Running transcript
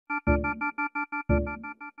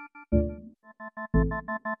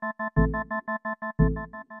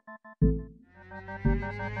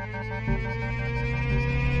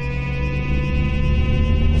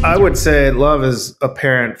I would say love is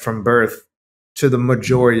apparent from birth to the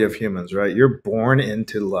majority of humans, right? You're born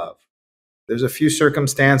into love. There's a few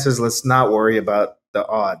circumstances. Let's not worry about the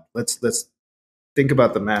odd. Let's think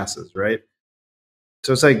about the masses, right?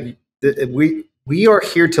 So it's like we are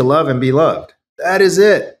here to love and be loved. That is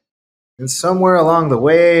it. And somewhere along the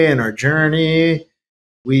way in our journey,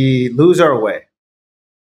 we lose our way.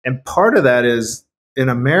 And part of that is in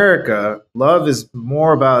America, love is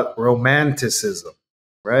more about romanticism,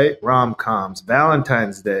 right? Rom-coms,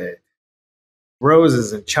 Valentine's Day,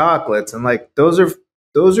 roses and chocolates, and like those are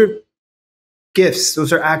gifts.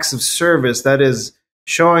 Those are acts of service. That is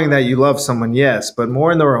showing that you love someone, yes, but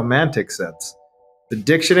more in the romantic sense. The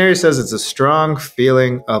dictionary says it's a strong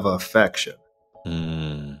feeling of affection.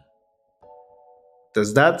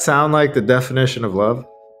 Does that sound like the definition of love?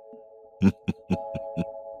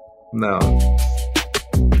 No.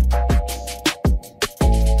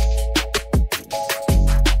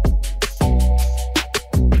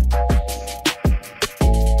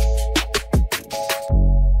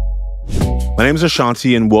 My name is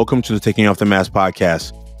Ashanti, and welcome to the Taking Off the Mask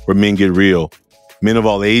podcast, where men get real. Men of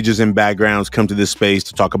all ages and backgrounds come to this space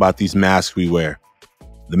to talk about these masks we wear.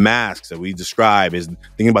 The masks that we describe is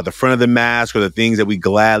thinking about the front of the mask or the things that we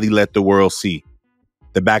gladly let the world see.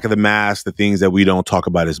 The back of the mask, the things that we don't talk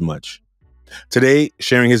about as much. Today,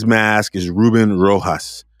 sharing his mask is Ruben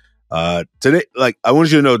Rojas. Today, I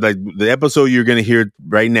want you to know, the episode you're going to hear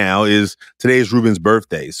right now today is Ruben's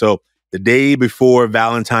birthday. So the day before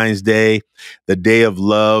Valentine's Day, the day of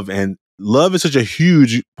love, and love is such a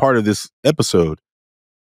huge part of this episode.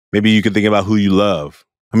 Maybe you can think about who you love.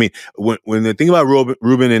 I mean, when they think about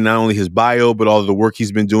Ruben and not only his bio, but all of the work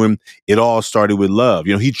he's been doing, it all started with love.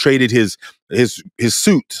 You know, he traded his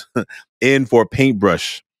suit in for a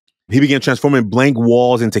paintbrush. He began transforming blank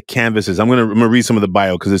walls into canvases. I'm gonna read some of the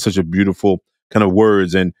bio because it's such a beautiful kind of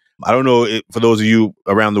words. And I don't know for those of you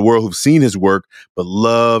around the world who've seen his work, but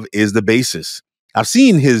love is the basis. I've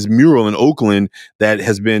seen his mural in Oakland that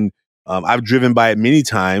has been, I've driven by it many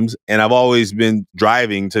times, and I've always been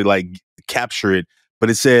driving to capture it. But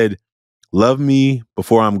it said, "Love me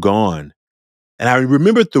before I'm gone." And I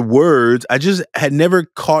remembered the words. I just had never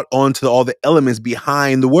caught on to all the elements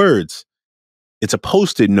behind the words. It's a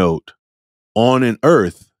Post-it note on an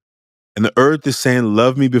earth. And the earth is saying,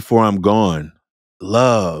 "Love me before I'm gone."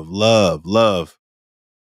 Love, love, love.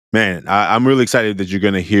 Man, I'm really excited that you're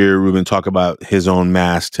going to hear Ruben talk about his own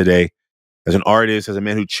mask today. As an artist, as a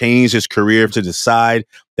man who changed his career to decide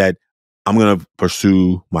that I'm going to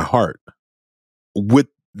pursue my heart, with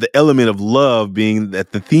the element of love being the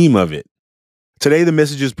theme of it. Today, the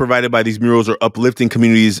messages provided by these murals are uplifting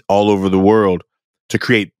communities all over the world to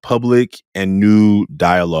create public and new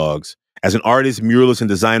dialogues. As an artist, muralist, and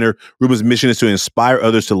designer, Ruben's mission is to inspire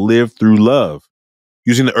others to live through love.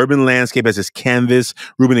 Using the urban landscape as his canvas,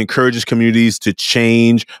 Ruben encourages communities to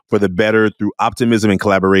change for the better through optimism and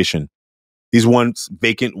collaboration. These once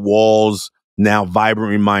vacant walls, now vibrant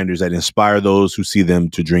reminders that inspire those who see them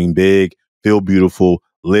to dream big, feel beautiful,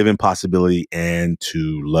 live in possibility, and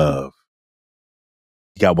to love.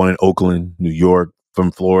 You got one in Oakland, New York,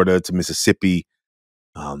 from Florida to Mississippi.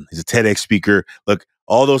 He's a TEDx speaker. Look,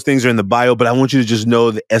 all those things are in the bio, but I want you to just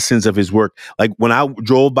know the essence of his work. Like when I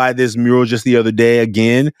drove by this mural just the other day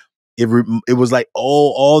again, it was like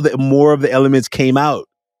all the more of the elements came out.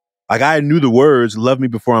 Like I knew the words, "Love me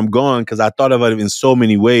before I'm gone," because I thought about it in so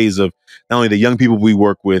many ways of not only the young people we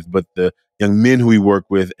work with, but the young men who we work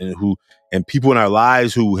with and people in our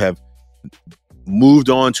lives who have moved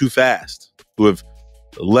on too fast, who have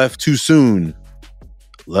left too soon.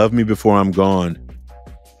 Love me before I'm gone.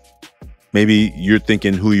 Maybe you're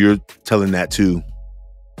thinking who you're telling that to.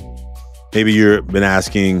 Maybe you've been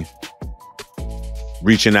asking,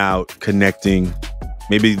 reaching out, connecting.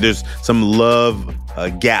 Maybe there's some love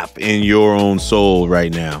gap in your own soul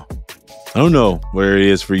right now. I don't know where it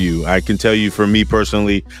is for you. I can tell you for me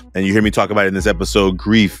personally, and you hear me talk about it in this episode,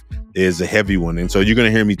 grief is a heavy one. And so you're going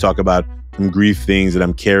to hear me talk about some grief things that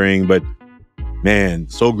I'm carrying. But man,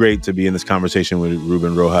 so great to be in this conversation with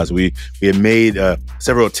Ruben Rojas. We have made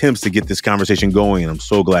several attempts to get this conversation going, and I'm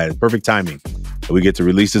so glad. It's perfect timing that we get to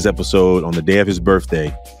release this episode on the day of his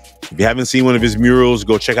birthday. If you haven't seen one of his murals,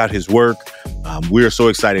 go check out his work. We are so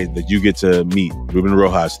excited that you get to meet Ruben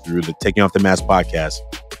Rojas through the Taking Off the Mask podcast.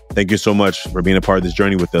 Thank you so much for being a part of this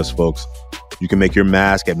journey with us, folks. You can make your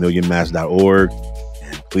mask at millionmask.org.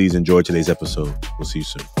 And please enjoy today's episode. We'll see you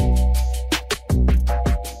soon.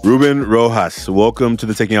 Ruben Rojas, welcome to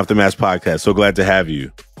the Taking Off the Mask podcast. So glad to have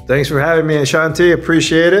you. Thanks for having me, Ashanti.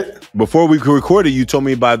 Appreciate it. Before we recorded, you told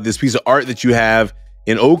me about this piece of art that you have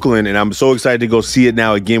in Oakland, and I'm so excited to go see it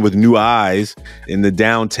now again with new eyes in the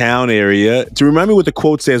downtown area. To remind me what the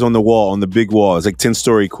quote says on the wall, on the big wall. It's like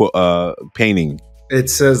 10-story painting. It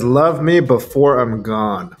says, "Love me before I'm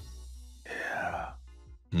gone."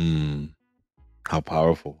 Yeah. How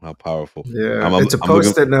powerful! How powerful! Yeah, it's a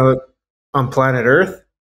post-it note on planet Earth,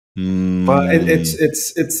 but it's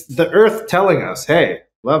the Earth telling us, "Hey,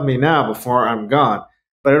 love me now before I'm gone."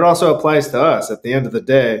 But it also applies to us. At the end of the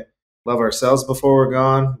day, love ourselves before we're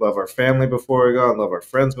gone, love our family before we're gone, love our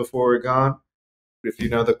friends before we're gone. If you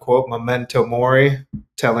know the quote "Memento Mori,"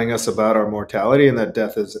 telling us about our mortality and that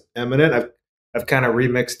death is imminent, I've kind of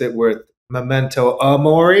remixed it with "Memento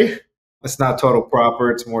Amori." It's not total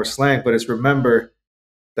proper; it's more slang, but it's remember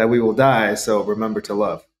that we will die, so remember to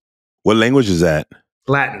love. What language is that?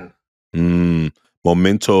 Latin.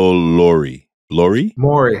 Memento Mori.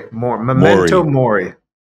 Memento Mori.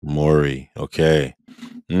 Mori. Okay.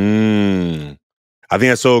 I think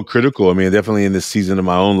that's so critical. I mean, definitely in this season of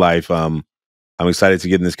my own life, I'm excited to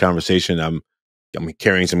get in this conversation. I'm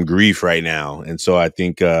carrying some grief right now, and so I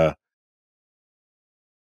think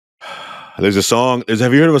there's a song.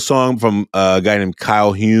 Have you heard of a song from a guy named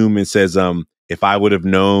Kyle Hume? It says, "If I would have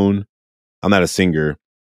known," I'm not a singer.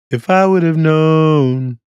 If I would have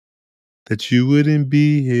known that you wouldn't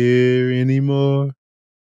be here anymore,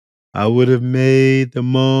 I would have made the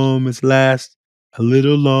moments last a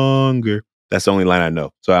little longer. That's the only line I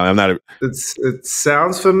know. So I'm not. It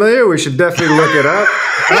sounds familiar. We should definitely look it up.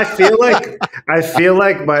 I feel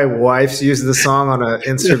like my wife's used the song on an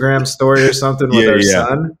Instagram story or something with her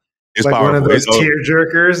son. It's like powerful. One of those tear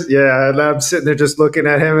jerkers. Yeah, and I'm sitting there just looking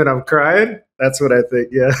at him and I'm crying. That's what I think.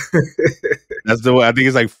 Yeah, that's the one. I think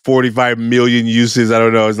it's like 45 million uses. I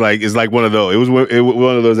don't know. It's like one of those. It was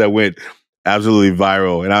one of those that went absolutely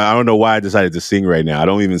viral, and I don't know why I decided to sing right now. I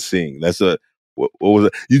don't even sing. That's a what was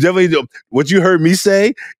it? You definitely what you heard me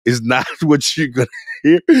say is not what you're gonna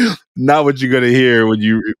hear. Not what you're gonna hear when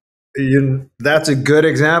you. That's a good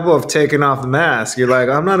example of taking off the mask. You're like,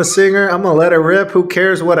 I'm not a singer. I'm gonna let it rip. Who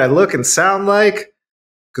cares what I look and sound like?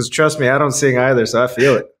 Because trust me, I don't sing either, so I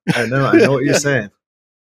feel it. I know what you're saying.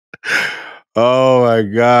 Oh my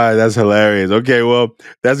God, that's hilarious. Okay, well,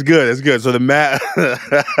 that's good. That's good. So the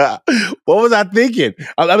what was I thinking?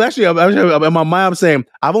 I'm actually in my mind. I'm saying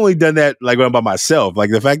I've only done that like when I'm by myself. Like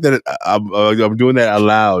the fact that I'm doing that out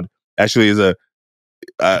loud actually is a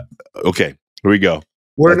okay. Here we go.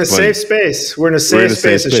 We're in a safe space. We're in a safe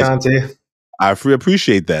space, Ashanti. I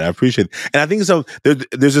appreciate that. I appreciate it. And I think so.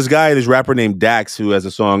 There's this guy, this rapper named Dax, who has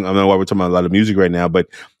a song. I don't know why we're talking about a lot of music right now, but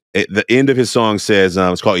the end of his song says,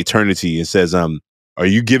 it's called Eternity. It says, are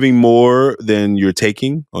you giving more than you're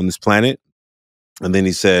taking on this planet? And then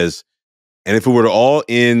he says, and if it were to all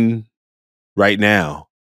end right now,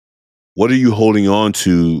 what are you holding on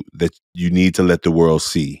to that you need to let the world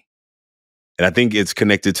see? And I think it's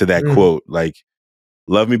connected to that quote, like,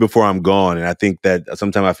 love me before I'm gone. And I think that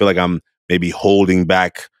sometimes I feel like I'm maybe holding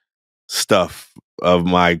back stuff of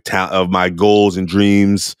my goals and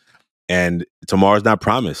dreams, and tomorrow's not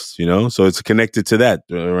promised, you know? So it's connected to that,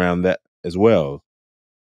 around that as well.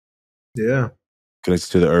 Yeah.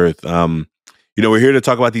 Connected to the earth. You know, we're here to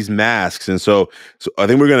talk about these masks. And so I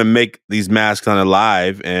think we're going to make these masks on a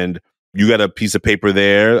live, and you got a piece of paper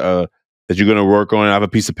there that you're going to work on. I have a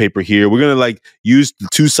piece of paper here. We're going to like use the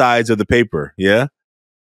two sides of the paper. Yeah.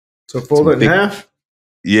 So fold it in half?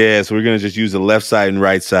 Yeah. So we're going to just use the left side and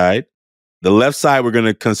right side. The left side we're going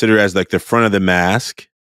to consider as like the front of the mask.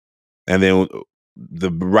 And then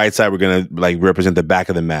the right side we're going to like represent the back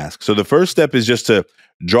of the mask. So the first step is just to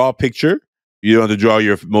draw a picture. You don't have to draw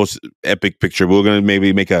your most epic picture. We're going to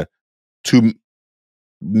maybe make a 2.5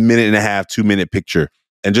 2-minute picture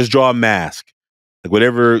and just draw a mask. Like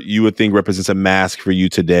whatever you would think represents a mask for you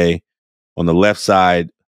today. On the left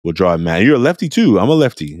side, we'll draw a mask. You're a lefty too. I'm a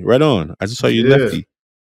lefty. Right on. I just saw you lefty.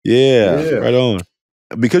 Yeah, right on.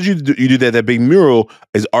 Because you do that big mural,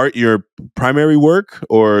 is art your primary work,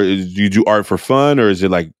 or do you do art for fun, or is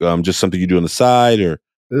it like just something you do on the side? Or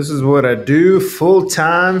this is what I do full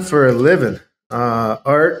time for a living.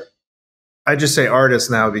 Art. I just say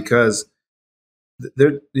artist now because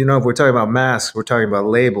if we're talking about masks, we're talking about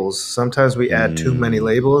labels. Sometimes we add too many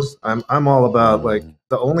labels. I'm all about like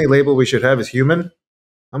the only label we should have is human.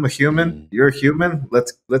 I'm a human. You're a human.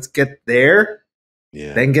 Let's get there.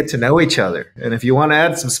 Yeah. Then get to know each other. And if you want to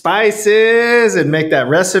add some spices and make that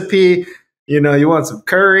recipe, you want some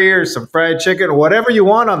curry or some fried chicken or whatever you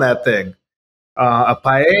want on that thing. A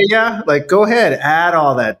paella, like go ahead, add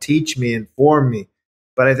all that. Teach me, inform me.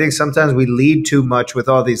 But I think sometimes we lead too much with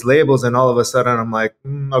all these labels, and all of a sudden I'm like,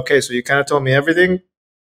 okay, so you kind of told me everything.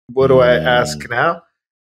 What do I ask now?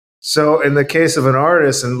 So in the case of an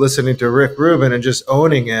artist and listening to Rick Rubin and just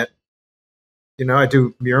owning it, I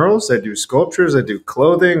do murals, I do sculptures, I do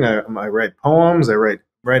clothing, I write poems,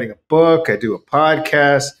 writing a book, I do a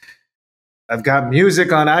podcast. I've got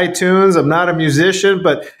music on iTunes. I'm not a musician,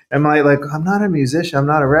 but am I like, I'm not a musician, I'm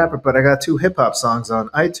not a rapper, but I got 2 hip hop songs on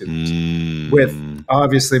iTunes with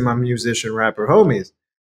obviously my musician rapper homies.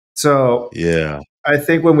 So yeah, I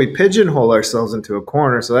think when we pigeonhole ourselves into a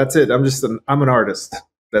corner, so that's it. I'm an artist.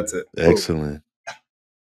 That's it. excellent.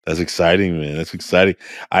 That's exciting, man. That's exciting.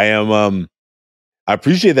 I am. I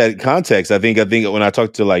appreciate that context. I think when I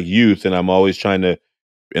talk to like youth, and I'm always trying to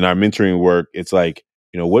in our mentoring work, it's like,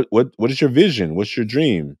 what is your vision? What's your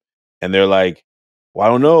dream? And they're like, well, I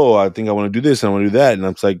don't know. I think I want to do this and I want to do that. And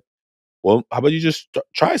I'm just like, well, how about you just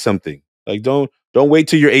try something? Like, don't wait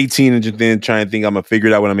till you're 18 and just then try and think I'm gonna figure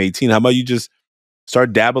it out when I'm 18. How about you just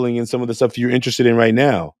start dabbling in some of the stuff you're interested in right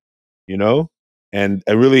now, you know? And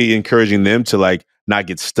really encouraging them to like not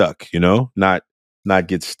get stuck, not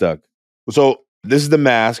get stuck. So this is the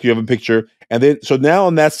mask. You have a picture. And then, so now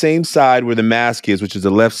on that same side where the mask is, which is the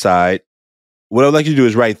left side, what I'd like you to do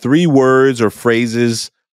is write 3 words or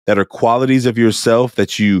phrases that are qualities of yourself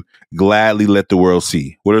that you gladly let the world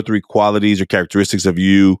see. What are 3 qualities or characteristics of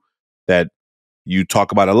you that you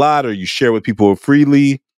talk about a lot or you share with people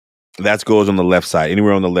freely? That goes on the left side,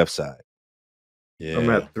 anywhere on the left side. Yeah. I'm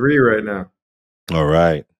at 3 right now. All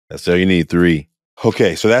right. That's all you need, 3.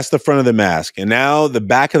 Okay, so that's the front of the mask. And now the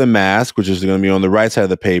back of the mask, which is going to be on the right side of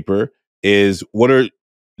the paper, is you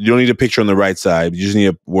don't need a picture on the right side. You just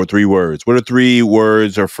need 3 words. What are 3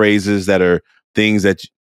 words or phrases that are things that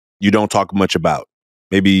you don't talk much about?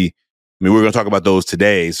 Maybe, we're going to talk about those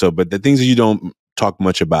today. But the things that you don't talk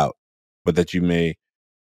much about, but that you may,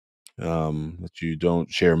 that you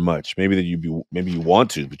don't share much. Maybe maybe you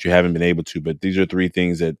want to, but you haven't been able to. But these are 3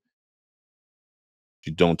 things that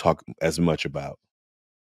you don't talk as much about.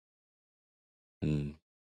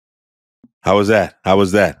 How was that?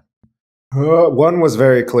 1 was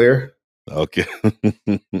very clear. Okay.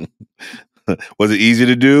 Was it easy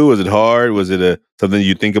to do? Was it hard? Was it something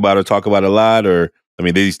you think about or talk about a lot? Or,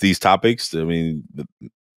 these topics, we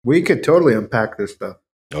could totally unpack this stuff.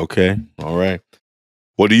 Okay. All right.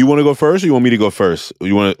 Well, do you want to go first or you want me to go first?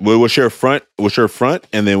 We'll share front,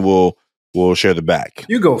 and then we'll share the back.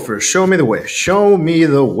 You go first. Show me the way. Show me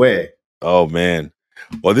the way. Oh, man.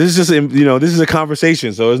 Well, this is just, this is a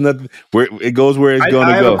conversation, so it's nothing. It goes where it's going to go.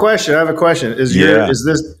 I have a question. Is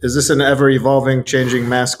this an ever evolving, changing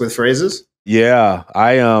mask with phrases? Yeah,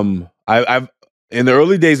 I've in the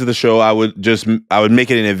early days of the show, I would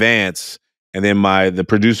make it in advance, and then the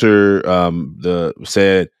producer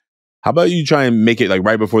said, "How about you try and make it like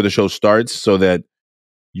right before the show starts, so that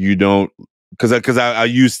you don't." Because I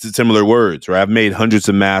used similar words, right? I've made hundreds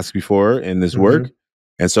of masks before in this work,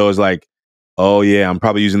 and so it's like, oh yeah, I'm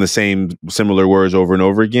probably using the same similar words over and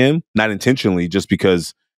over again, not intentionally, just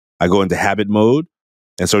because I go into habit mode.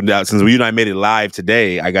 And so now, since you and I made it live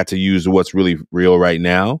today, I got to use what's really real right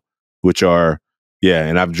now, which are,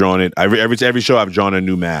 and I've drawn it. Every show I've drawn a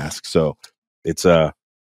new mask. So it's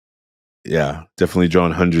definitely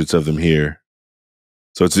drawn hundreds of them here.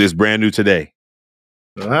 So it's brand new today.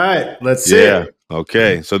 All right, let's see. Yeah.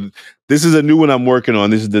 Okay. So this is a new one I'm working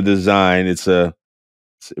on. This is the design. It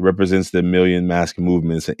represents the Million Mask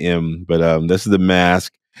Movement. It's an M, but this is the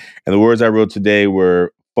mask. And the words I wrote today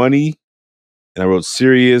were funny, and I wrote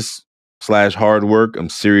serious / hard work. I'm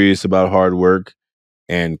serious about hard work,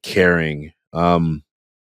 and caring. And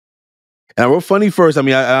I wrote funny first. I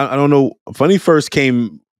don't know. Funny first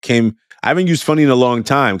came. I haven't used funny in a long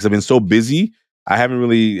time because I've been so busy. I haven't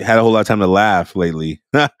really had a whole lot of time to laugh lately.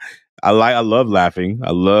 I love laughing.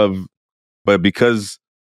 But because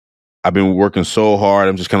I've been working so hard,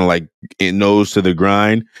 I'm just kind of like nose to the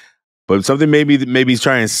grind. But something maybe he's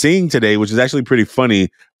trying to sing today, which is actually pretty funny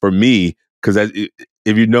for me, because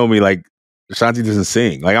if you know me, like, Ashanti doesn't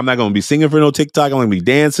sing. Like, I'm not going to be singing for no TikTok. I'm going to be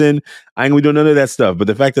dancing. I ain't going to be doing none of that stuff. But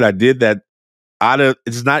the fact that I did that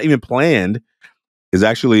it's not even planned, is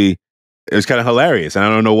actually, it's kind of hilarious. And I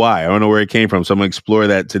don't know why. I don't know where it came from. So I'm going to explore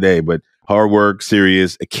that today. But hard work,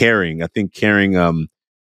 serious, caring. I think caring,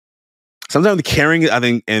 sometimes the caring, I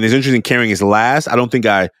think, and it's interesting, caring is last. I don't think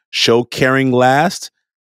I show caring last,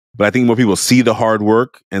 but I think more people see the hard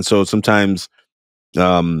work. And so sometimes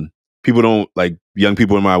people don't, like, young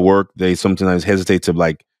people in my work, they sometimes hesitate to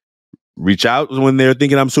like reach out when they're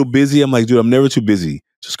thinking I'm so busy. I'm like, dude, I'm never too busy.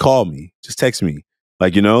 Just call me. Just text me.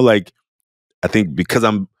 Like, like, I think because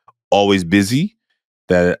I'm always busy,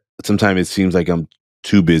 that sometimes it seems like I'm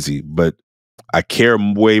too busy, but I care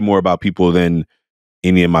way more about people than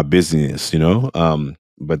any of my business,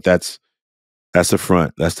 but that's That's the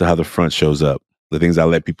front. That's how the front shows up. The things I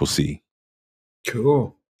let people see.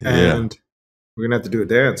 Cool. Yeah. And we're gonna have to do a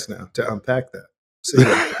dance now to unpack that. See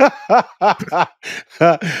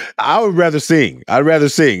I would rather sing. I'd rather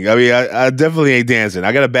sing. I mean, I definitely ain't dancing.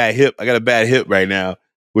 I got a bad hip. Right now,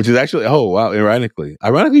 which is actually, oh wow, ironically,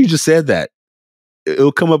 you just said that.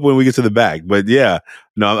 It'll come up when we get to the back. But yeah,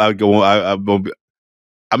 no, I go. I won't be,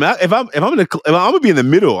 I mean, if I'm gonna be in the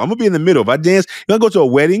middle, I'm gonna be in the middle. If I dance, I go to a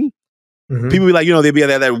wedding. People be like, they be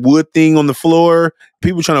at that wood thing on the floor.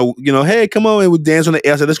 People trying to, hey, come on, and we dance on the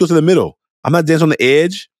edge. I said, let's go to the middle. I'm not dancing on the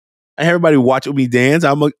edge. I have everybody watching me dance.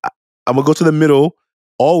 I'm gonna go to the middle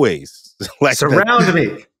always. Like surround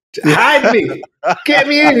me, hide me, get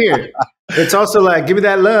me in here. It's also like, give me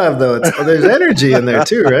that love, though. There's energy in there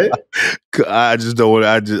too, right? I just don't want.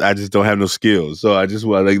 I just don't have no skills. So I just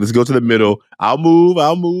want let's go to the middle. I'll move.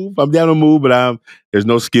 I'm down to move, but there's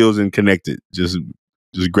no skills in connected. Just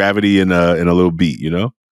gravity and a little beat,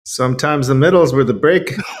 Sometimes the middles where the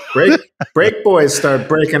break boys start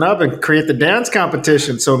breaking up and create the dance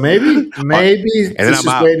competition. So maybe and then I'm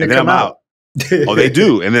out. And then I'm out. Oh, they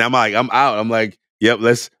do. And then I'm out. I'm like, yep,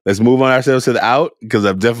 let's move on ourselves to the out, because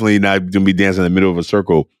I'm definitely not gonna be dancing in the middle of a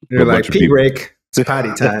circle. You're like, pee break. It's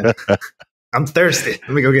potty time. I'm thirsty. Let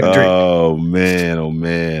me go get a drink. Oh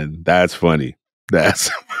man. That's funny.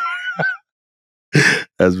 That's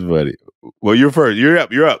funny. Well, you're first. You're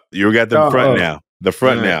up. You got the front now. The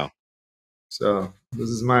front now. So this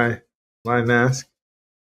is my mask.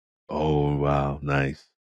 Oh wow, nice.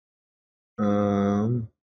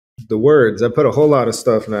 The words. I put a whole lot of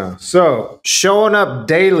stuff now. So showing up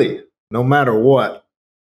daily, no matter what.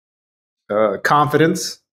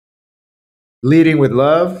 Confidence. Leading with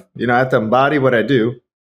love. I have to embody what I do.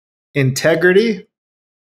 Integrity.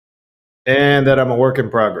 And that I'm a work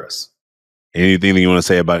in progress. Anything that you want to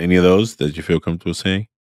say about any of those that you feel comfortable saying?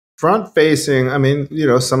 Front facing, I mean,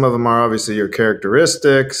 some of them are obviously your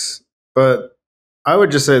characteristics, but I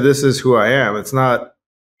would just say this is who I am. It's not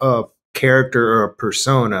a character or a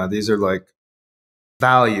persona. These are like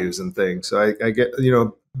values and things. So I get,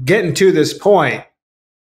 getting to this point,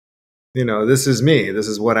 this is me. This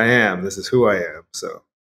is what I am. This is who I am. So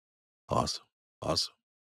awesome.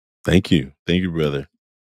 Thank you, brother.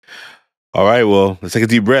 All right, well, let's take a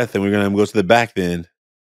deep breath, and we're gonna go to the back then.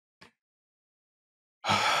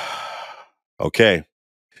 Okay,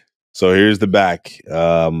 so here's the back.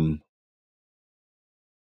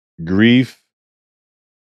 Grief,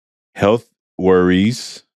 health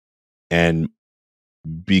worries, and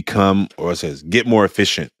get more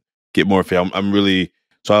efficient. I'm really,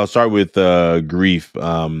 so I'll start with grief.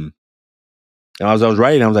 And I was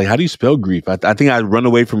writing, I was like, how do you spell grief? I think I run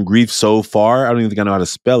away from grief so far, I don't even think I know how to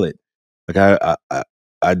spell it. Like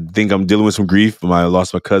I think I'm dealing with some grief. I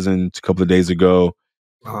lost my cousin a couple of days ago.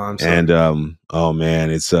 Oh, I'm sorry. And oh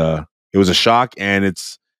man, it was a shock, and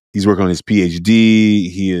he's working on his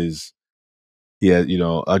PhD.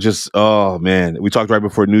 Oh man, we talked right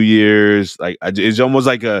before New Year's. Like it's almost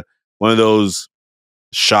like one of those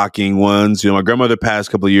shocking ones. My grandmother passed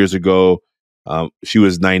a couple of years ago. She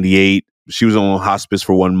was 98. She was on hospice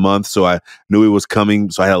for 1 month, so I knew it was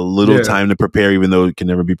coming. So I had a little time to prepare, even though it can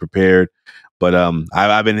never be prepared. But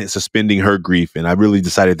I've been suspending her grief, and I really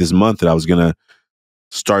decided this month that I was gonna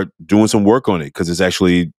start doing some work on it, because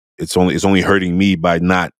it's only hurting me by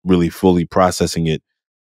not really fully processing it.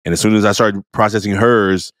 And as soon as I started processing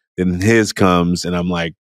hers, then his comes, and I'm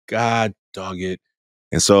like, God dog it.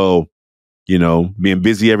 And so, being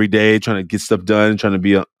busy every day, trying to get stuff done, trying to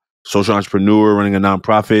be a social entrepreneur, running a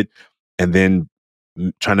nonprofit, and then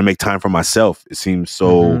trying to make time for myself. It seems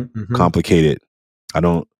so complicated. I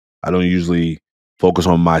don't usually focus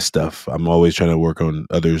on my stuff. I'm always trying to work on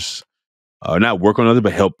others. Not work on others,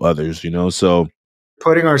 but help others, so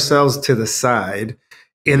putting ourselves to the side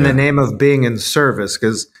in the name of being in service,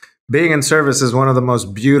 because being in service is one of the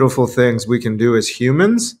most beautiful things we can do as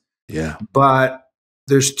humans. Yeah. But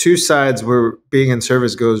there's two sides where being in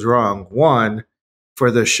service goes wrong. One, for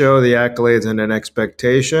the show, the accolades, and an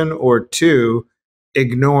expectation, or two,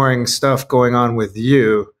 ignoring stuff going on with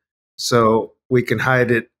you so we can hide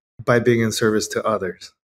it by being in service to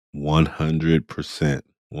others. 100%.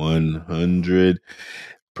 100%.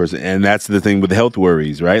 And that's the thing with the health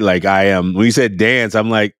worries, right? Like when you said dance, I'm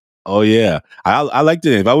like, oh yeah, I like to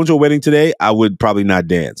dance. If I went to a wedding today, I would probably not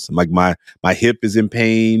dance. I'm like, my hip is in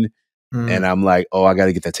pain. And I'm like, oh, I got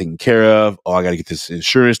to get that taken care of. Oh, I got to get this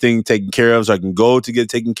insurance thing taken care of so I can go to get it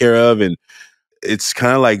taken care of. And it's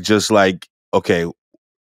kind of like, just like, okay,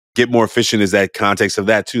 get more efficient is that context of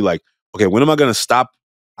that too. Like, okay, when am I going to stop?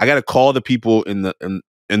 I got to call the people in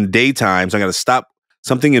daytime. So I got to stop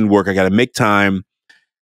something in work. I got to make time.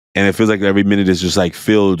 And it feels like every minute is just like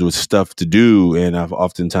filled with stuff to do. And I've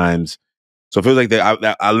oftentimes, so it feels like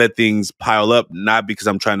that I let things pile up, not because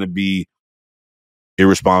I'm trying to be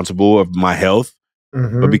irresponsible of my health,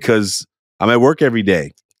 but because I'm at work every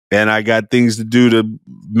day and I got things to do to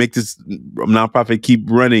make this nonprofit keep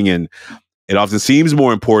running. And it often seems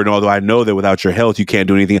more important, although I know that without your health, you can't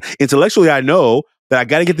do anything. Intellectually, I know that I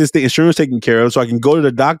got to get this thing insurance taken care of so I can go to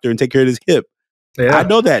the doctor and take care of this hip. Yeah. I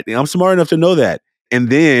know that. I'm smart enough to know that. And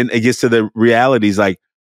then it gets to the realities like,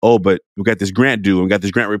 oh, but we got this grant due and we got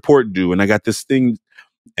this grant report due and I got this thing.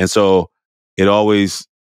 And so it always,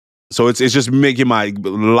 so it's just making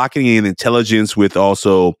locking in intelligence with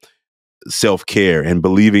also self-care and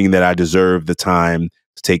believing that I deserve the time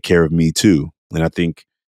to take care of me too. And I think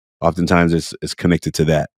oftentimes it's connected to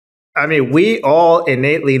that. I mean, we all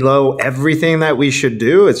innately know everything that we should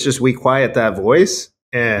do. It's just we quiet that voice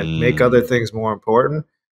and make other things more important.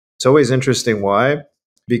 It's always interesting why,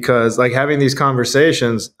 because like having these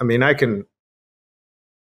conversations, I mean, I can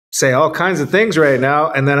say all kinds of things right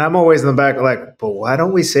now, and then I'm always in the back like, but why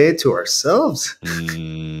don't we say it to ourselves?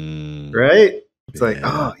 Right? It's like,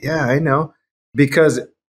 oh, yeah, I know. Because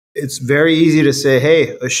it's very easy to say,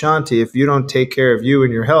 hey, Ashanti, if you don't take care of you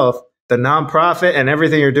and your health, the nonprofit and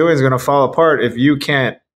everything you're doing is going to fall apart if you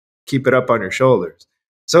can't keep it up on your shoulders.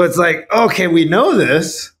 So it's like, okay, we know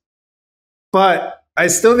this, but I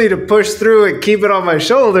still need to push through and keep it on my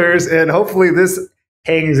shoulders. And hopefully this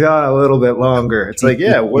hangs on a little bit longer. It's like,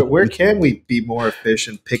 yeah, where can we be more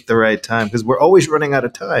efficient, pick the right time? Because we're always running out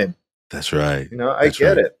of time. That's right. You know, I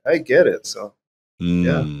get it. So,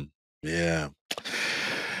 yeah. Yeah.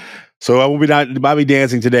 So I will be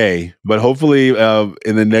dancing today, but hopefully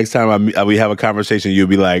in the next time we have a conversation, you'll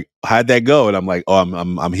be like, how'd that go? And I'm like, oh,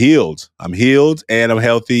 I'm healed. I'm healed and I'm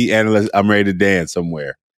healthy and I'm ready to dance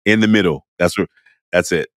somewhere in the middle. That's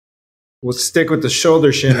it. We'll stick with the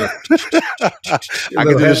shoulder shimmy. I can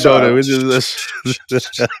do the shoulder.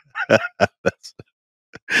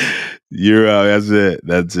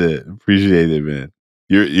 That's it. Appreciate it, man.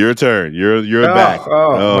 Your turn. You're back.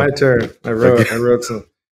 Oh, my turn.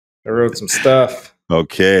 I wrote some stuff.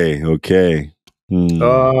 Okay. Let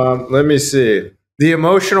me see. The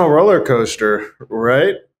emotional roller coaster,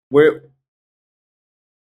 right?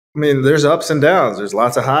 I mean, there's ups and downs. There's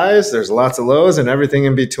lots of highs, there's lots of lows and everything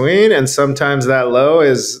in between. And sometimes that low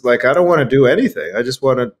is like, I don't want to do anything. I just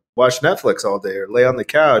want to watch Netflix all day or lay on the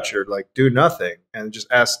couch or like do nothing and just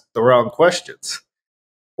ask the wrong questions.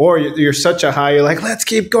 Or you're such a high, you're like, let's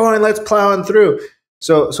keep going, let's plowing through.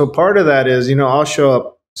 So part of that is, I'll show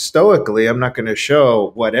up stoically. I'm not going to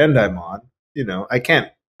show what end I'm on. I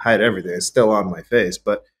can't hide everything. It's still on my face.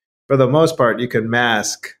 But for the most part, you can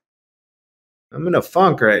mask, I'm in a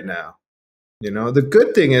funk right now. The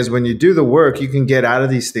good thing is when you do the work, you can get out of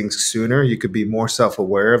these things sooner. You could be more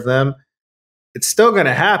self-aware of them. It's still going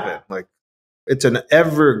to happen. Like it's an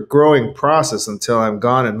ever-growing process until I'm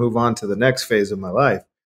gone and move on to the next phase of my life.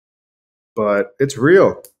 But it's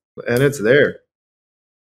real and it's there.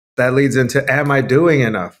 That leads into, am I doing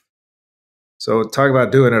enough? So talk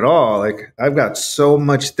about doing it all. Like I've got so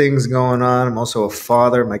much things going on. I'm also a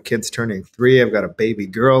father. My kid's turning 3. I've got a baby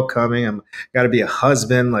girl coming. I'm got to be a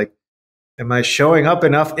husband. Like, am I showing up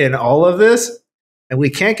enough in all of this? And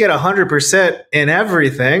we can't get 100% in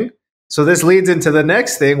everything. So this leads into the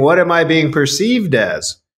next thing. What am I being perceived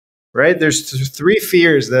as? Right? There's 3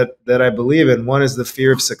 fears that I believe in. One is the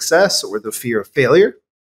fear of success or the fear of failure.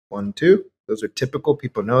 1, 2. Those are typical.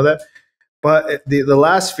 People know that. But the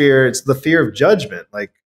last fear, it's the fear of judgment.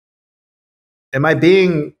 Like, am I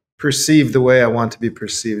being perceived the way I want to be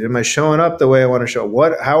perceived? Am I showing up the way I want to show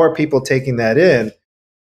up? How are people taking that in?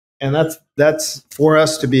 And that's for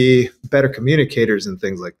us to be better communicators and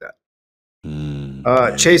things like that.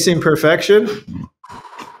 Chasing perfection.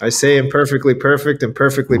 I say imperfectly perfect and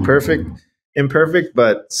perfectly imperfect,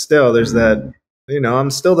 but still there's that, I'm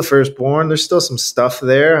still the firstborn. There's still some stuff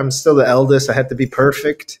there. I'm still the eldest. I had to be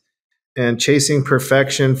perfect. And chasing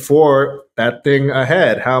perfection for that thing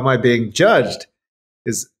ahead. How am I being judged?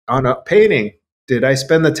 Is on a painting. Did I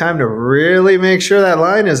spend the time to really make sure that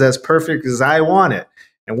line is as perfect as I want it?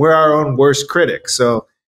 And we're our own worst critics. So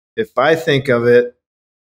if I think of it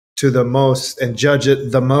to the most and judge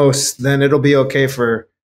it the most, then it'll be okay for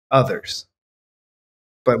others.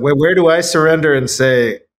 But where do I surrender and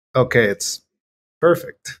say, okay, it's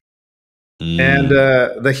perfect? And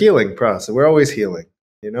the healing process. We're always healing.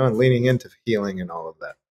 And leaning into healing and all of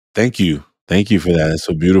that. Thank you for that. That's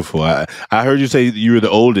so beautiful. I heard you say you were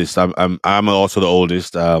the oldest. I'm also the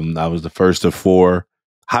oldest. I was the first of 4.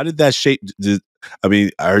 How did that shape?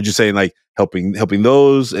 I heard you saying like helping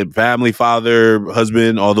those, family, father,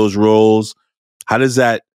 husband, all those roles. How does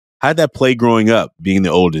that how did that play growing up, being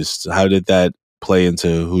the oldest? How did that play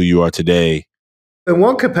into who you are today? In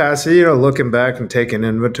one capacity, looking back and taking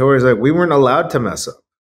inventory, is like we weren't allowed to mess up.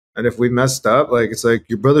 And if we messed up, like it's like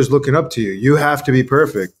your brother's looking up to you. You have to be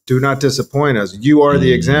perfect. Do not disappoint us. You are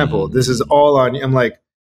the example. This is all on you. I'm like,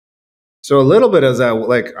 so a little bit as that,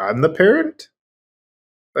 like I'm the parent.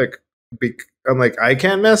 Like, I'm like I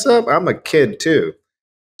can't mess up. I'm a kid too.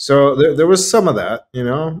 So there was some of that,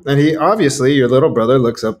 And he obviously, your little brother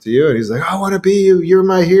looks up to you, and he's like, I want to be you. You're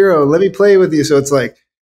my hero. Let me play with you. So it's like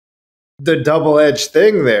the double-edged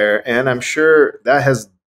thing there, and I'm sure that has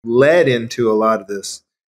led into a lot of this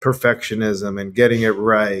perfectionism and getting it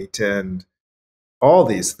right and all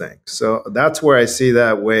these things. So that's where I see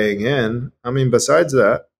that weighing in. I mean, besides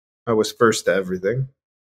that, I was first to everything.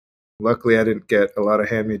 Luckily, I didn't get a lot of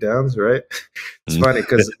hand-me-downs, right? It's funny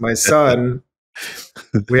because my son,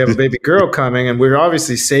 we have a baby girl coming, and we're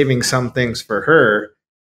obviously saving some things for her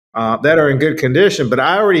that are in good condition, but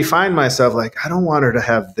I already find myself like, I don't want her to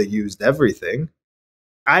have the used everything.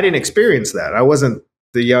 I didn't experience that. I wasn't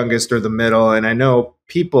the youngest or the middle, and I know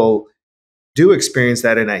people do experience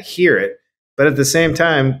that, and I hear it. But at the same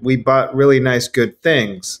time, we bought really nice, good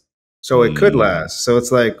things, so it could last. So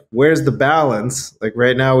it's like, where's the balance? Like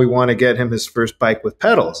right now, we want to get him his first bike with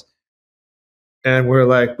pedals. And we're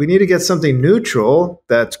like, we need to get something neutral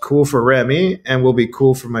that's cool for Remy and will be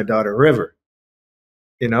cool for my daughter, River.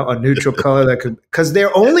 A neutral color that could, because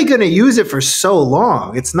they're only going to use it for so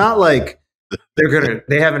long. It's not like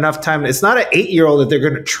they have enough time. It's not an 8-year-old that they're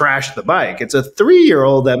going to trash the bike. It's a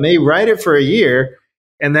 3-year-old that may ride it for a year.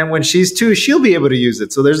 And then when she's 2, she'll be able to use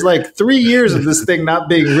it. So there's like 3 years of this thing not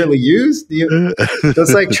being really used. So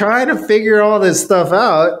it's like trying to figure all this stuff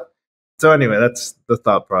out. So anyway, that's the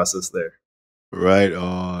thought process there. Right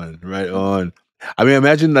on, right on. I mean,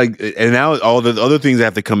 imagine like, and now all the other things that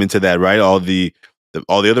have to come into that, right? All the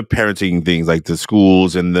other parenting things, like the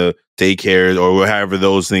schools and the daycares or however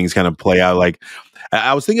those things kind of play out. Like,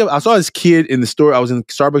 I was thinking, I saw this kid in the store. I was in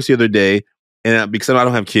Starbucks the other day, and because I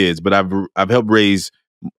don't have kids, but I've helped raise,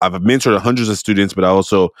 I've mentored hundreds of students, but I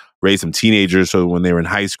also raised some teenagers. So when they were in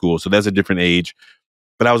high school, so that's a different age.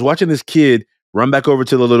 But I was watching this kid run back over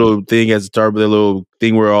to the little thing at Starbucks, the little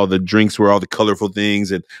thing where all the drinks were, all the colorful things,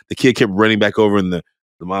 and the kid kept running back over, and the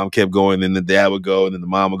mom kept going, and then the dad would go, and then the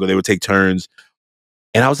mom would go. They would take turns.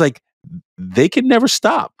 And I was like, they can never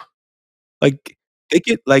stop. Like they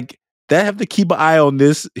could like they have to keep an eye on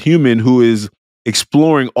this human who is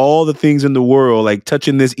exploring all the things in the world, like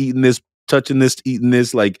touching this, eating this, touching this, eating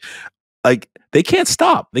this. Like they can't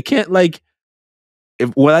stop. They can't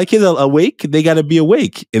when I kids are awake, they got to be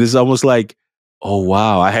awake. And it's almost like, oh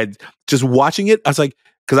wow! I had just watching it. I was like,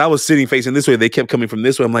 because I was sitting facing this way, they kept coming from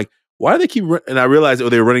this way. I'm like, why do they keep? And I realized,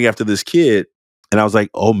 they were running after this kid, and I was like,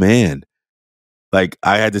 oh man. Like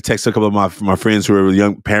I had to text a couple of my friends who are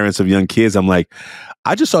young parents of young kids. I'm like,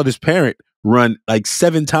 I just saw this parent run like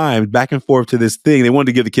 7 times back and forth to this thing. They wanted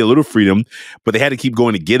to give the kid a little freedom, but they had to keep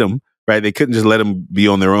going to get him, right? They couldn't just let him be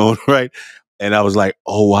on their own, right? And I was like,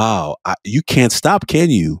 oh wow, you can't stop, can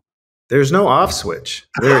you? There's no off switch.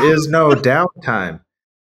 There is no downtime.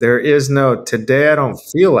 There is no today I don't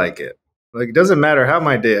feel like it. Like it doesn't matter how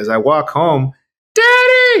my day is. I walk home,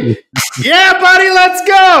 Daddy, yeah, buddy, let's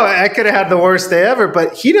go. I could have had the worst day ever,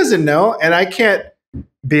 but he doesn't know, and I can't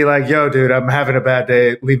be like, yo, dude, I'm having a bad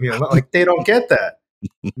day. Leave me alone. Like they don't get that.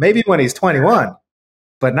 Maybe when he's 21,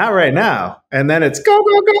 but not right now. And then it's go,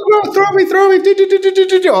 go, go, go, throw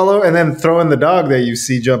me, all over, and then throwing the dog that you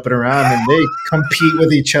see jumping around, and they compete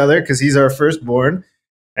with each other because he's our firstborn,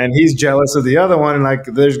 and he's jealous of the other one, and like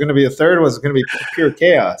there's going to be a third one. It's going to be pure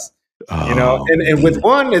chaos, And with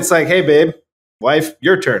one, it's like, hey, babe. Wife,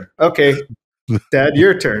 your turn. Okay, Dad,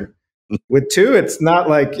 your turn. With 2, it's not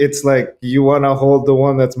like it's like you want to hold the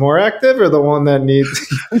one that's more active or the one that needs.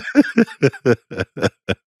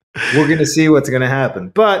 We're going to see what's going to happen,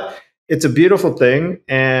 but it's a beautiful thing,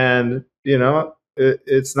 and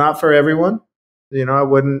it's not for everyone.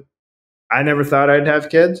 I never thought I'd have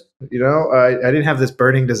kids. I didn't have this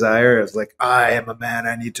burning desire of like I am a man.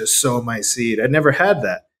 I need to sow my seed. I never had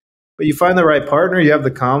that. But you find the right partner, you have the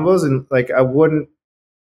combos, and like I wouldn't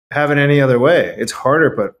have it any other way. It's harder,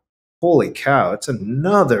 but holy cow, it's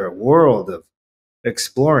another world of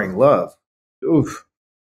exploring love. Oof.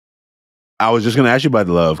 I was just going to ask you about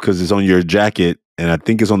the love because it's on your jacket, and I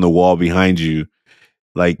think it's on the wall behind you.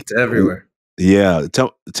 Like it's everywhere. Yeah. Can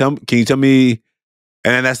you tell me?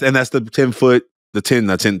 And that's the 10-foot, the 10,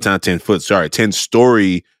 not 10 foot. Sorry,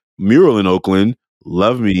 10-story mural in Oakland.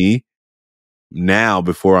 Love me. Now,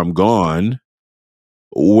 before I'm gone,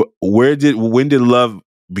 when did love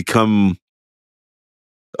become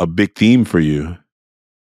a big theme for you?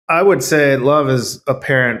 I would say love is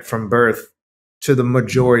apparent from birth to the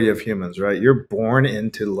majority of humans, right? You're born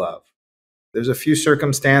into love. There's a few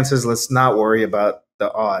circumstances. Let's not worry about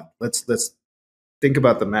the odd. Let's think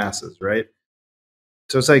about the masses, right?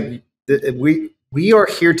 So it's like we are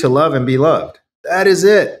here to love and be loved. That is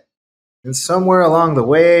it. And somewhere along the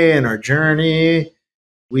way in our journey,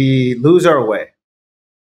 we lose our way.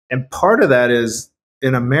 And part of that is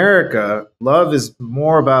in America, love is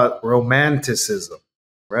more about romanticism,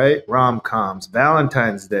 right? Rom coms,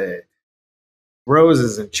 Valentine's Day,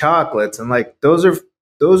 roses and chocolates, and like those are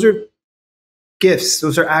gifts.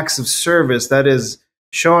 Those are acts of service. That is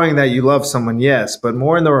showing that you love someone, yes, but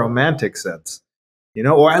more in the romantic sense.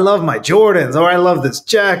 Or I love my Jordans, or I love this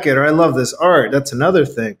jacket, or I love this art. That's another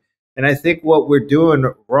thing. And I think what we're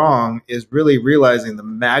doing wrong is really realizing the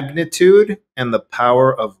magnitude and the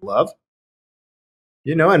power of love.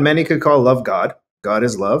 And many could call love God. God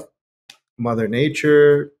is love. Mother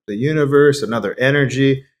Nature, the universe, another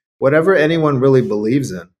energy, whatever anyone really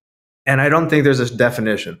believes in. And I don't think there's a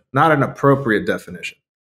definition, not an appropriate definition.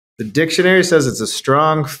 The dictionary says it's a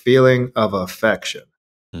strong feeling of affection.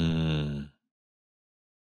 Mm.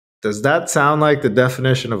 Does that sound like the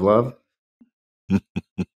definition of love?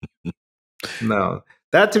 No.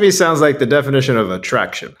 That to me sounds like the definition of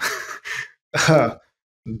attraction.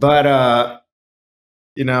 But,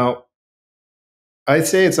 I'd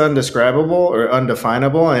say it's undescribable or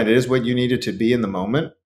undefinable, and it is what you needed to be in the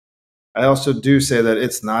moment. I also do say that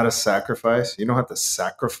it's not a sacrifice. You don't have to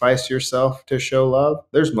sacrifice yourself to show love.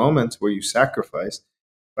 There's moments where you sacrifice,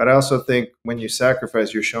 but I also think when you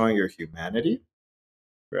sacrifice, you're showing your humanity,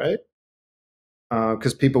 right?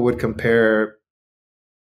 Because people would compare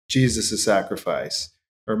Jesus' sacrifice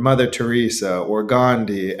or Mother Teresa or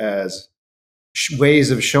Gandhi as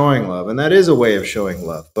ways of showing love. And that is a way of showing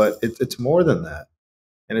love, but it's more than that.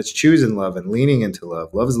 And it's choosing love and leaning into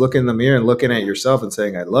love. Love is looking in the mirror and looking at yourself and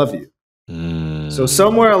saying, I love you. So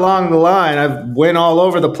somewhere along the line, I've went all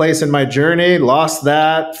over the place in my journey, lost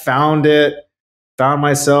that, found it, found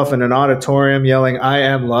myself in an auditorium yelling, I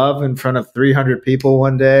am love in front of 300 people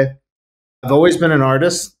one day. I've always been an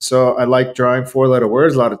artist, so I like drawing 4-letter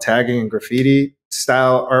words, a lot of tagging and graffiti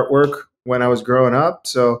style artwork when I was growing up.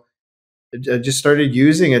 So I just started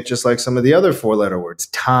using it just like some of the other 4-letter words.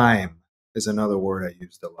 Time is another word I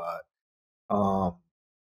used a lot.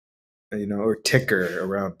 Or ticker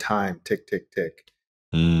around time, tick, tick, tick.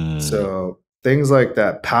 So things like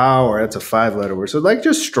that. Power, that's a 5-letter word. So like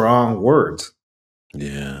just strong words.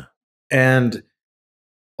 Yeah. And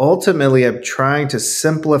ultimately, I'm trying to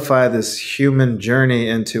simplify this human journey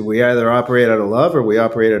into we either operate out of love or we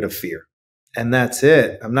operate out of fear. And that's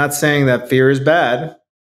it. I'm not saying that fear is bad,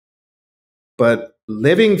 but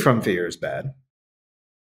living from fear is bad.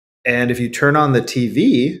 And if you turn on the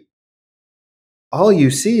TV, all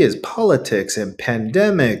you see is politics and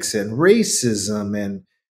pandemics and racism and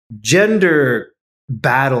gender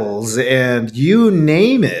battles and you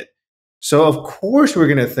name it. So of course we're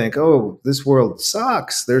going to think, oh, this world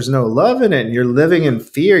sucks. There's no love in it. And you're living in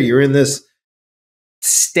fear. You're in this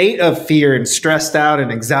state of fear and stressed out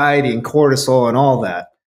and anxiety and cortisol and all that.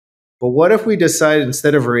 But what if we decide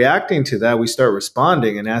instead of reacting to that, we start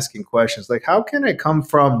responding and asking questions like, how can I come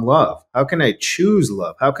from love? How can I choose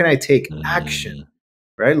love? How can I take action?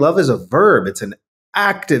 Right? Love is a verb. It's an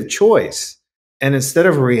active choice. And instead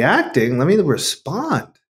of reacting, let me respond.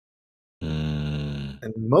 In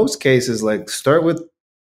most cases, like start with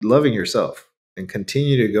loving yourself and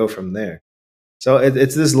continue to go from there. So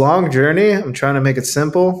it's this long journey. I'm trying to make it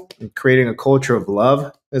simple. And creating a culture of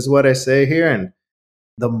love is what I say here. And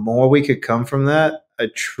the more we could come from that, I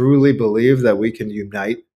truly believe that we can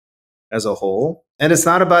unite as a whole. And it's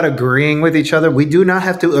not about agreeing with each other. We do not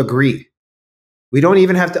have to agree. We don't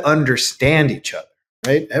even have to understand each other,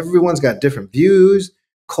 right? Everyone's got different views,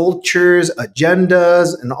 cultures,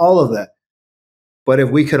 agendas, and all of that. But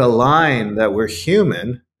if we could align that we're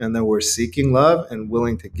human and that we're seeking love and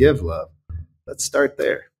willing to give love, let's start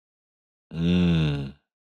there. Man,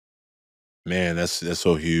 that's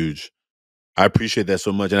so huge. I appreciate that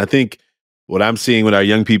so much. And I think what I'm seeing with our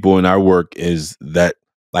young people in our work is that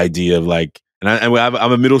idea of like, I'm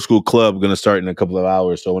a middle school club going to start in a couple of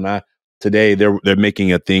hours. So today they're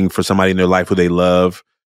making a thing for somebody in their life who they love.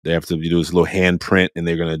 They have to do this little handprint and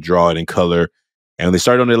they're going to draw it in color. And they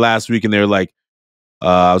started on it last week and they're like,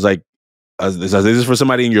 I was like, this is for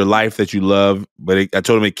somebody in your life that you love. But I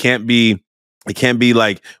told them it can't be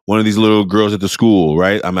like one of these little girls at the school,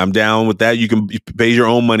 right? I'm down with that. You pay your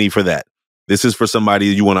own money for that. This is for somebody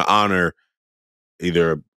you want to honor.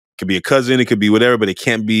 Either it could be a cousin, it could be whatever, but it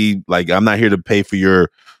can't be like, I'm not here to pay for your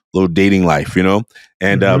little dating life, you know?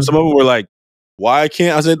 And some of them were like, why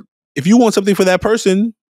can't I said, if you want something for that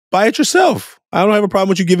person, buy it yourself. I don't have a problem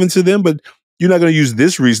with you giving to them, but you're not going to use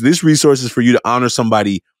this resource. This resource is for you to honor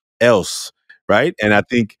somebody else, right? And I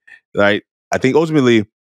think, right, I think ultimately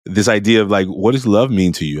this idea of like, what does love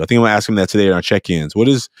mean to you? I think I'm gonna ask him that today in our check-ins. What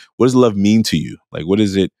does love mean to you? Like, what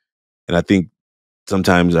is it? And I think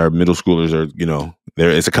sometimes our middle schoolers are,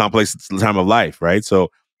 it's a complex time of life, right? So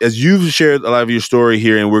as you've shared a lot of your story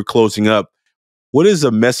here and we're closing up, what is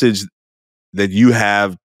a message that you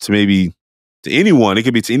have to maybe to anyone? It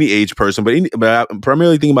could be to any age person, but I'm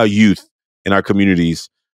primarily thinking about youth in our communities.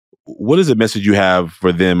 What is a message you have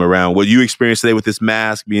for them around what you experienced today with this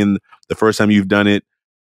mask being the first time you've done it,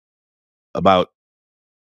 about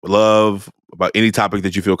love, about any topic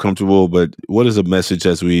that you feel comfortable? But what is a message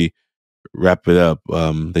as we wrap it up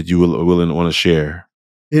that you will willing want to share?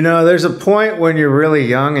 There's a point when you're really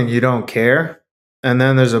young and you don't care. And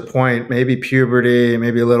then there's a point, maybe puberty,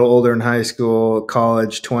 maybe a little older in high school,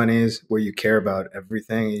 college, 20s, where you care about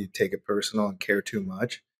everything and you take it personal and care too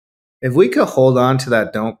much. If we could hold on to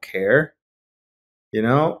that don't care,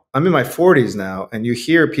 I'm in my 40s now, and you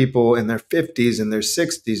hear people in their 50s and their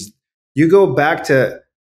 60s, you go back to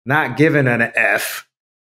not giving an F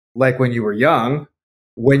like when you were young,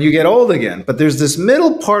 when you get old again. But there's this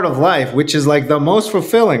middle part of life, which is like the most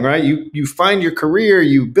fulfilling, right? You find your career,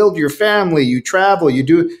 you build your family, you travel, you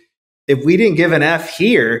do. If we didn't give an F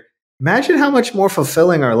here, imagine how much more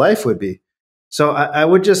fulfilling our life would be. So I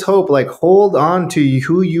would just hope, like, hold on to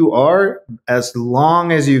who you are as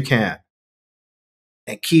long as you can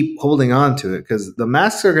and keep holding on to it, because the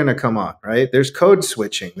masks are going to come on, right? There's code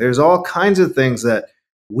switching. There's all kinds of things that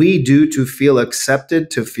we do to feel accepted,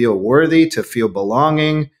 to feel worthy, to feel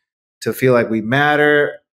belonging, to feel like we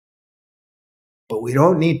matter. But we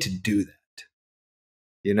don't need to do that.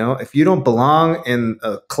 If you don't belong in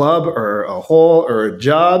a club or a hole or a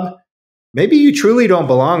job, maybe you truly don't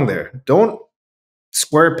belong there. Don't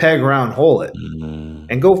square peg round hole it,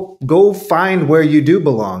 and go find where you do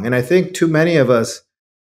belong. And I think too many of us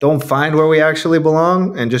don't find where we actually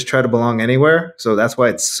belong and just try to belong anywhere. So that's why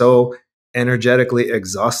it's so energetically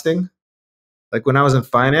exhausting. Like when I was in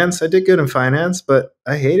finance, I did good in finance, but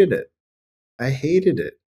I hated it. I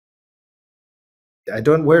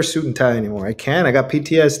don't wear suit and tie anymore. I can't. I got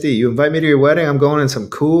PTSD. You invite me to your wedding, I'm going in some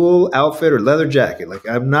cool outfit or leather jacket. Like,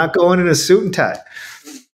 I'm not going in a suit and tie.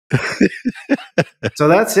 So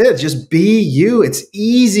that's it. Just be you. It's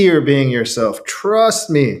easier being yourself. Trust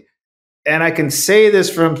me. And I can say this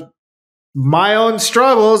from my own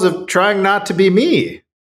struggles of trying not to be me,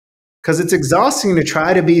 because it's exhausting to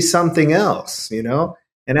try to be something else,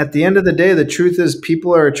 And at the end of the day, the truth is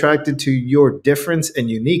people are attracted to your difference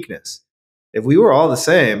and uniqueness. If we were all the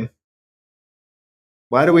same,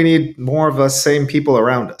 why do we need more of us same people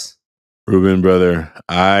around us? Ruben, brother,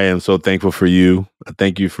 I am so thankful for you.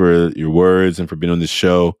 Thank you for your words and for being on this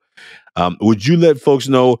show. Would you let folks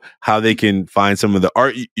know how they can find some of the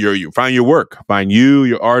art, find your work, find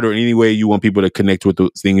your art, or any way you want people to connect with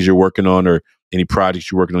the things you're working on, or any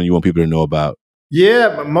projects you're working on you want people to know about?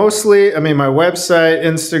 Yeah, but mostly, my website,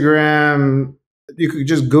 Instagram, you could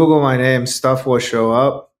just Google my name, stuff will show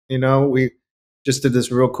up. We just did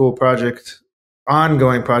this real cool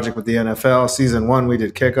ongoing project with the NFL. Season 1, we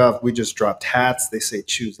did kickoff. We just dropped hats. They say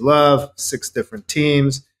choose love, 6 different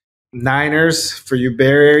teams. Niners for you Bay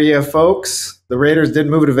Area folks. The Raiders did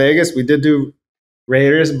move to Vegas. We did do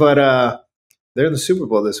Raiders, but they're in the Super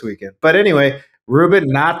Bowl this weekend. But anyway, Ruben,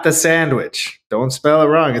 not the sandwich. Don't spell it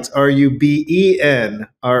wrong. It's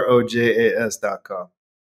RUBENROJAS.com.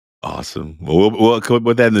 Awesome. Well, we'll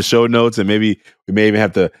put that in the show notes, and maybe we may even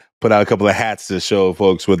have to put out a couple of hats to show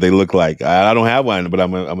folks what they look like. I don't have one, but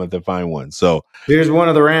I'm going to find one. So here's one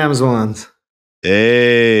of the Rams ones.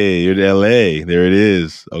 Hey, you're in LA. There it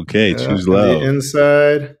is. Okay, choose love. The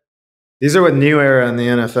inside. These are with new era in the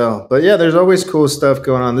NFL. But yeah, there's always cool stuff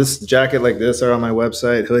going on. This jacket like this are on my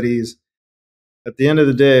website, hoodies. At the end of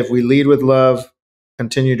the day, if we lead with love,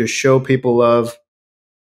 continue to show people love,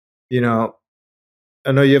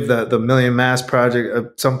 I know you have the Million Mask Project.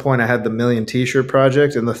 At some point, I had the Million T-shirt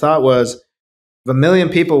project, and the thought was, if 1 million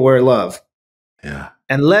people wear love,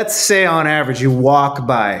 and let's say on average you walk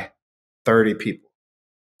by 30 people,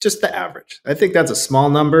 just the average. I think that's a small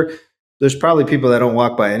number. There's probably people that don't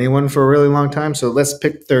walk by anyone for a really long time, so let's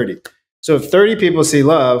pick 30. So if 30 people see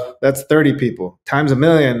love, that's 30 people. Times 1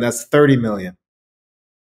 million, that's 30 million.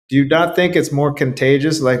 Do you not think it's more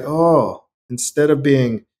contagious? Like, oh, instead of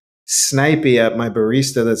being snipey at my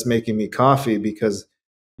barista that's making me coffee because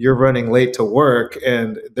you're running late to work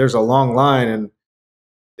and there's a long line and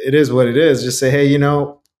it is what it is, just say, hey,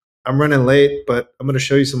 I'm running late, but I'm going to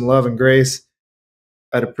show you some love and grace.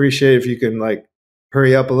 I'd appreciate if you can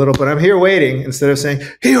hurry up a little, but I'm here waiting, instead of saying,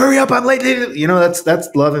 hey, hurry up, I'm late. You know, that's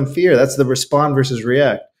love and fear. That's the respond versus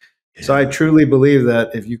react. Yeah. So I truly believe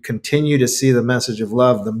that if you continue to see the message of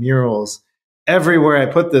love, the murals, everywhere I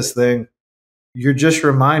put this thing, you're just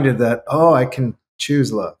reminded that, oh, I can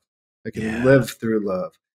choose love. I can live through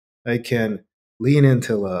love. I can lean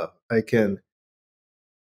into love. I can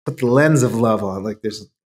put the lens of love on. Like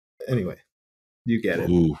anyway, you get it.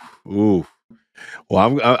 Ooh.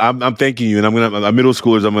 Well, I'm thanking you, and our middle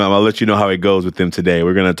schoolers. I'll let you know how it goes with them today.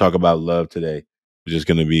 We're gonna talk about love today, which is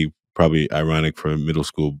gonna be probably ironic for middle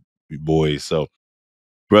school boys. So,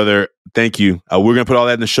 brother, thank you. We're gonna put all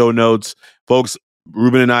that in the show notes, folks.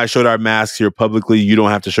 Ruben and I showed our masks here publicly. You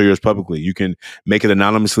don't have to show yours publicly. You can make it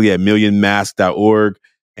anonymously at millionmask.org.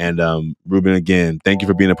 And Ruben, again, thank you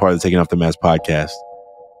for being a part of the Taking Off the Mask podcast.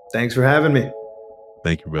 Thanks for having me.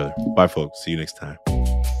 Thank you, brother. Bye, folks. See you next time.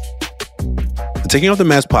 The Taking Off the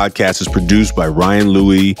Mask podcast is produced by Ryan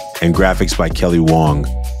Louie and graphics by Kelly Wong.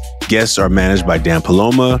 Guests are managed by Dan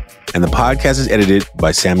Paloma, and the podcast is edited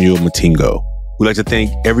by Samuel Matingo. We'd like to thank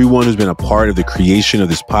everyone who's been a part of the creation of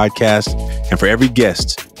this podcast, and for every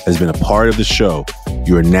guest that has been a part of the show,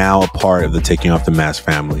 you are now a part of the Taking Off the Mask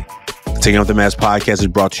family. The Taking Off the Mask podcast is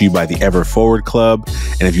brought to you by the Ever Forward Club,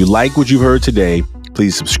 and if you like what you've heard today,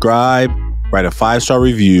 please subscribe, write a 5-star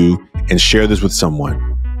review, and share this with someone.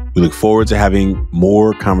 We look forward to having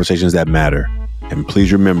more conversations that matter. And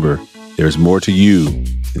please remember, there is more to you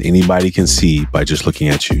than anybody can see by just looking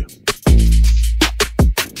at you.